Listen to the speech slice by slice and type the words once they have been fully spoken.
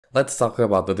Let's talk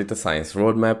about the data science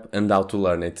roadmap and how to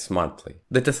learn it smartly.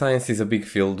 Data science is a big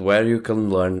field where you can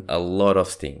learn a lot of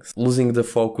things. Losing the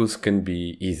focus can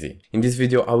be easy. In this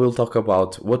video, I will talk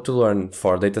about what to learn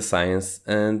for data science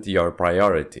and your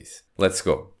priorities. Let's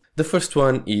go. The first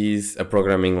one is a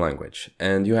programming language,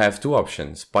 and you have two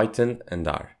options, Python and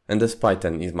R. And as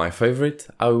Python is my favorite,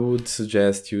 I would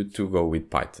suggest you to go with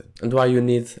Python. And why you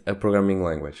need a programming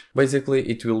language? Basically,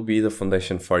 it will be the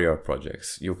foundation for your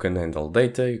projects. You can handle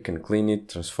data, you can clean it,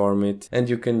 transform it, and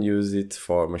you can use it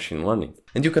for machine learning.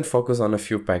 And you can focus on a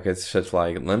few packages such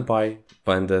like NumPy,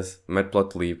 Pandas,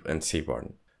 Matplotlib, and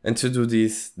Seaborn. And to do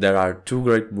this, there are two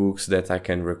great books that I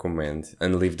can recommend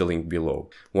and leave the link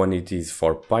below. One it is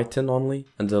for Python only,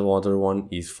 and the other one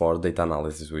is for data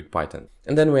analysis with Python.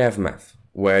 And then we have math,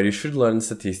 where you should learn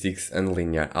statistics and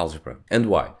linear algebra. And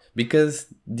why?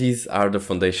 Because these are the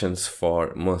foundations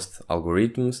for most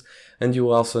algorithms, and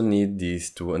you also need these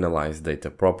to analyze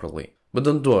data properly. But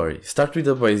don't worry, start with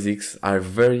the basics, are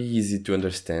very easy to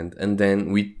understand, and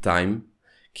then with time,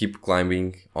 keep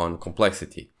climbing on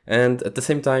complexity. And at the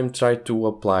same time, try to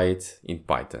apply it in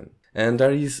Python. And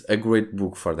there is a great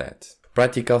book for that.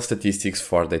 Practical Statistics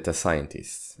for Data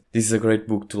Scientists. This is a great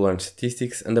book to learn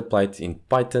statistics and apply it in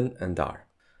Python and R.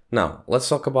 Now, let's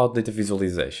talk about data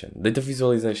visualization. Data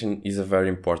visualization is a very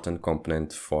important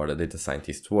component for the data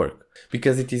scientist work,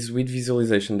 because it is with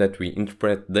visualization that we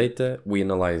interpret data, we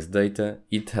analyze data,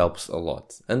 it helps a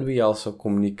lot, and we also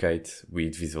communicate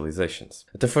with visualizations.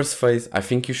 At the first phase, I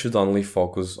think you should only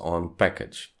focus on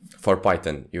package. For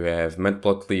Python, you have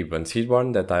Matplotlib and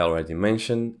Seaborn that I already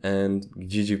mentioned, and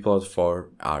ggplot for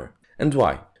R. And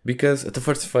why? Because at the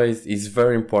first phase is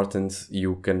very important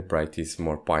you can practice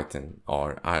more Python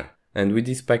or R. And with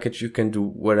this package you can do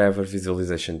whatever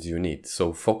visualizations you need.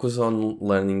 So focus on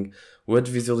learning what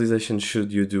visualization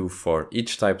should you do for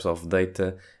each type of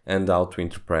data and how to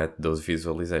interpret those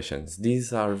visualizations.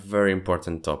 These are very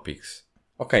important topics.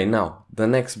 Okay, now the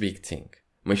next big thing,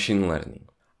 machine learning.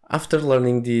 After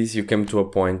learning this, you came to a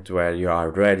point where you are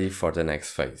ready for the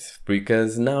next phase,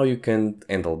 because now you can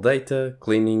handle data,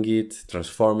 cleaning it,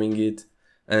 transforming it,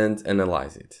 and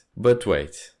analyze it. But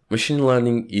wait, machine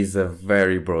learning is a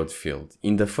very broad field.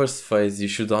 In the first phase, you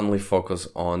should only focus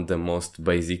on the most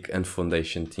basic and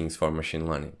foundation things for machine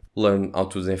learning. Learn how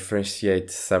to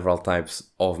differentiate several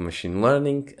types of machine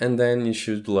learning, and then you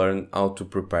should learn how to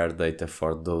prepare data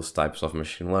for those types of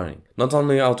machine learning. Not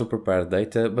only how to prepare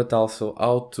data, but also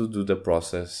how to do the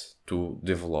process to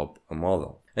develop a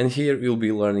model. And here you'll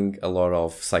be learning a lot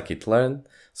of scikit-learn,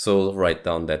 so write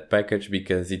down that package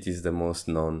because it is the most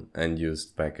known and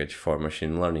used package for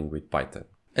machine learning with Python.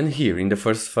 And here in the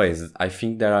first phase, I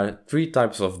think there are three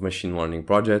types of machine learning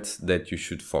projects that you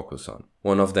should focus on.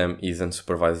 One of them is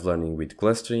unsupervised learning with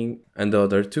clustering, and the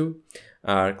other two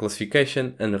are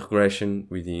classification and regression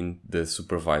within the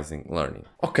supervising learning.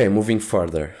 Okay, moving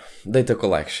further, data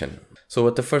collection. So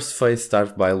at the first phase,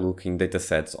 start by looking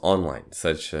datasets online,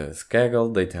 such as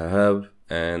Kaggle, Data Hub,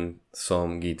 and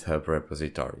some GitHub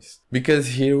repositories. Because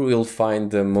here we'll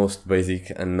find the most basic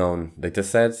and known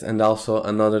datasets and also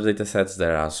another datasets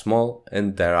that are small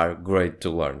and that are great to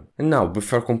learn. And now,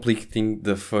 before completing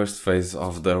the first phase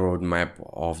of the roadmap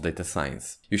of data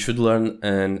science, you should learn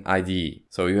an IDE.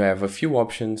 So you have a few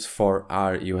options. For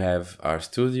R you have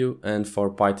RStudio, and for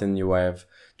Python you have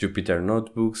Jupyter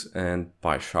Notebooks and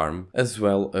PyCharm, as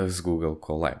well as Google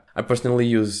Colab. I personally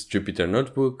use Jupyter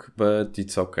Notebook, but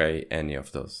it's okay any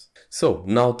of those. So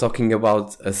now talking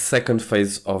about a second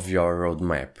phase of your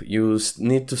roadmap, you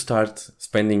need to start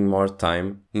spending more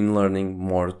time in learning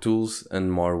more tools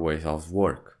and more ways of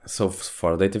work. So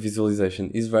for data visualization,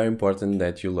 it's very important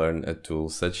that you learn a tool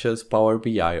such as Power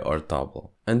BI or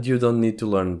Tableau. And you don't need to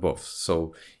learn both,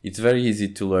 so it's very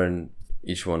easy to learn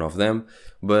each one of them,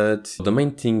 but the main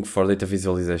thing for data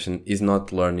visualization is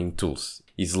not learning tools,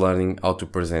 is learning how to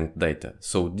present data.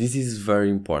 So this is very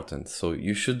important. So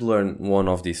you should learn one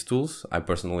of these tools. I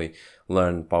personally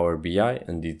learn Power BI,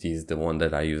 and it is the one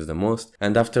that I use the most.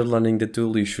 And after learning the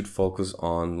tool, you should focus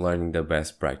on learning the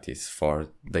best practice for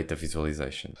data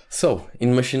visualization. So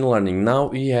in machine learning now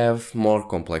we have more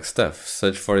complex stuff,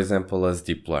 such for example as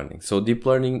deep learning. So deep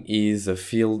learning is a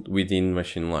field within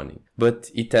machine learning,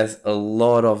 but it has a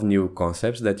lot of new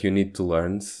concepts that you need to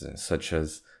learn, such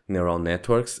as neural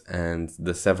networks and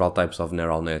the several types of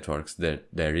neural networks that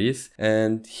there is.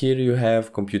 And here you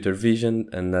have computer vision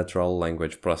and natural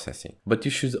language processing. But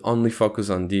you should only focus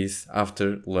on this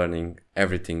after learning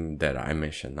everything that I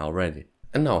mentioned already.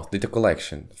 And now, data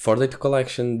collection. For data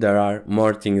collection, there are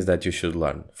more things that you should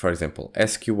learn. For example,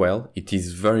 SQL, it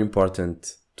is very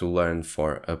important to learn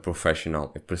for a professional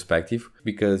perspective,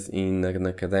 because in an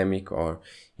academic or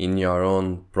in your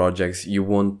own projects, you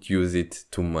won't use it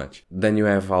too much. Then you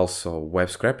have also web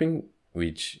scraping,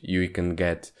 which you can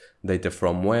get data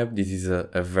from web. This is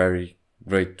a very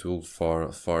great tool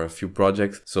for a few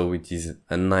projects, so it is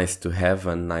a nice to have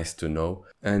and nice to know.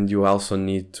 And you also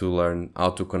need to learn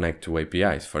how to connect to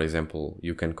APIs. For example,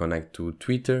 you can connect to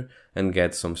Twitter and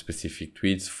get some specific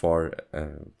tweets for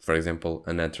example,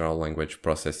 a natural language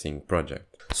processing project.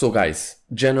 So guys,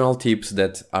 general tips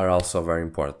that are also very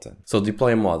important. So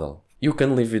deploy a model. You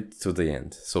can leave it to the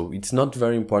end. So it's not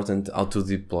very important how to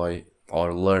deploy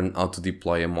or learn how to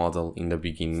deploy a model in the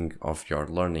beginning of your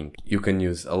learning. You can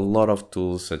use a lot of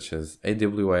tools such as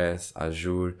AWS,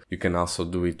 Azure. You can also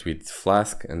do it with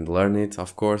Flask and learn it,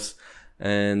 of course,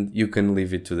 and you can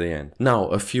leave it to the end. Now,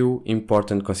 a few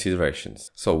important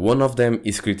considerations. So one of them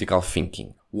is critical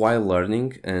thinking. While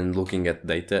learning and looking at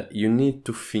data, you need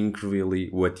to think really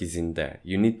what is in there.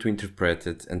 You need to interpret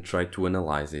it and try to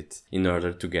analyze it in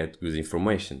order to get good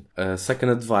information. Second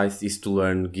advice is to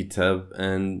learn GitHub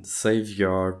and save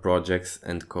your projects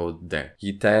and code there.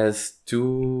 It has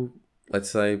two,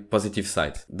 let's say, positive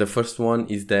sides. The first one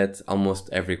is that almost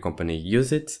every company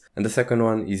uses it, and the second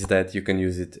one is that you can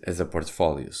use it as a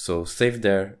portfolio. So save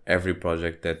there every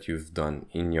project that you've done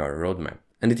in your roadmap.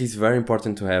 And it is very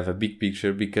important to have a big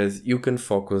picture because you can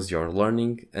focus your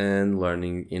learning and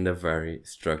learning in a very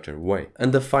structured way.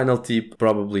 And the final tip,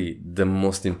 probably the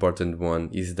most important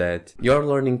one, is that your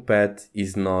learning path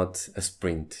is not a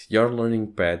sprint. Your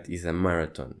learning path is a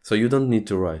marathon. So you don't need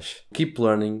to rush. Keep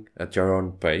learning at your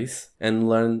own pace and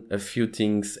learn a few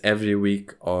things every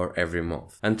week or every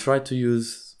month. And try to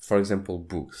use, for example,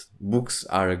 books. Books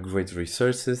are a great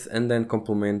resources, and then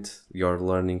complement your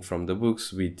learning from the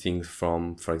books with things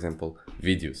from, for example,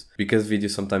 videos. Because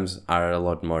videos sometimes are a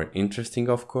lot more interesting,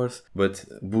 of course, but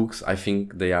books, I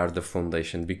think they are the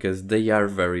foundation because they are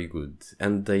very good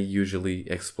and they usually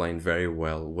explain very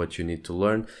well what you need to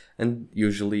learn, and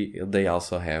usually they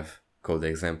also have code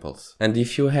examples. And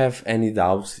if you have any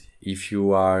doubts, if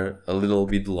you are a little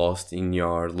bit lost in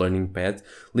your learning path,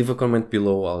 leave a comment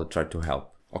below, I'll try to help.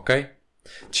 Okay?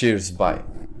 Cheers, bye.